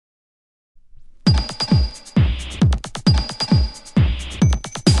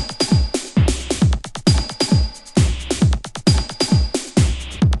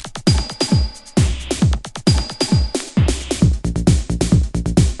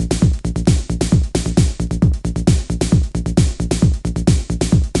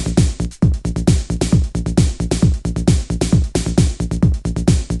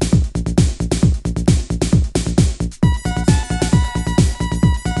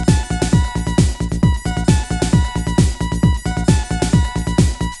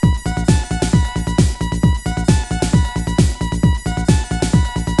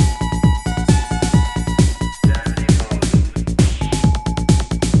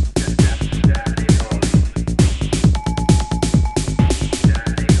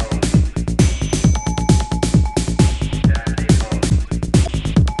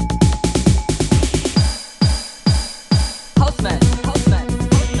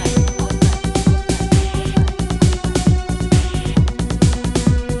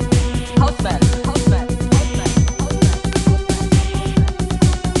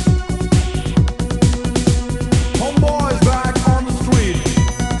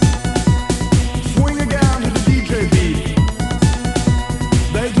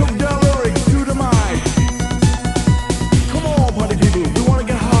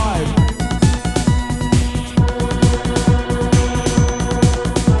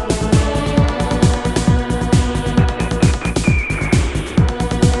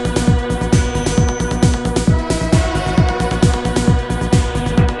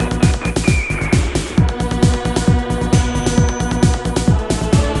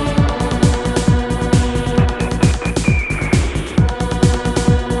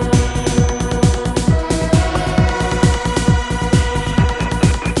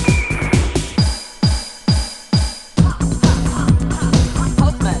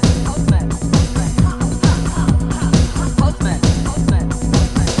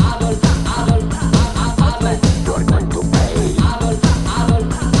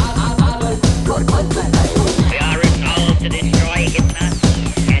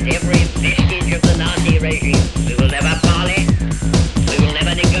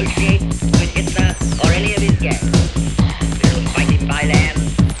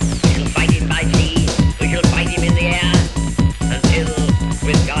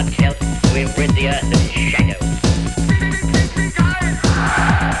With God's help, we've rid the earth of its shadow.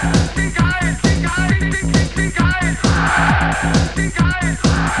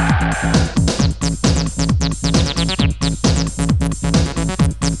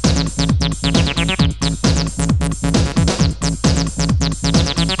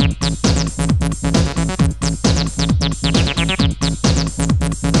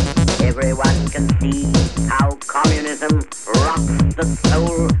 Everyone can see how communism rocks the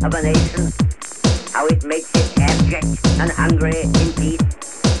soul of a nation, how it makes it abject and hungry in peace,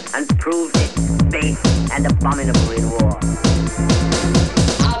 and proves it base and abominable in war.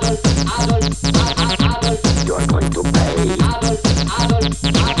 You're going to pay.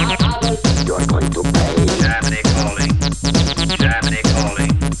 You're going to pay. Germany calling. Germany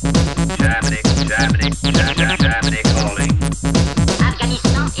calling. Germany, Germany, Germany calling.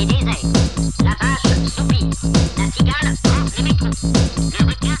 Afghanistan est désert. La vache soupire. La cigale mange les métros. Le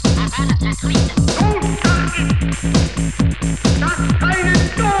requin avale la truite. Das einen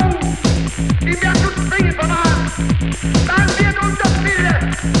Sohn, die wir zu trieben haben, dann wird unser Wille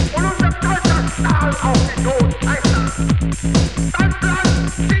und unser stolzer Stahl auf den Tod scheitern. Das Land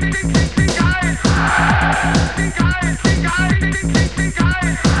singt geil, singt geil, singt geil, singt geil,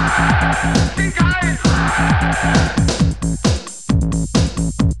 singt geil.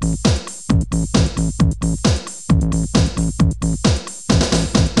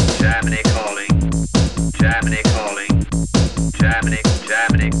 Germany calling. Germany calling. Germany,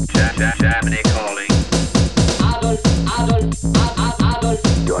 Germany, Germany calling. Adolf.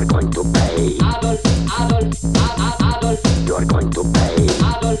 You're going to pay. Adolf. You're going to pay.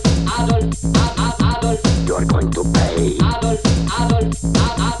 Adolf.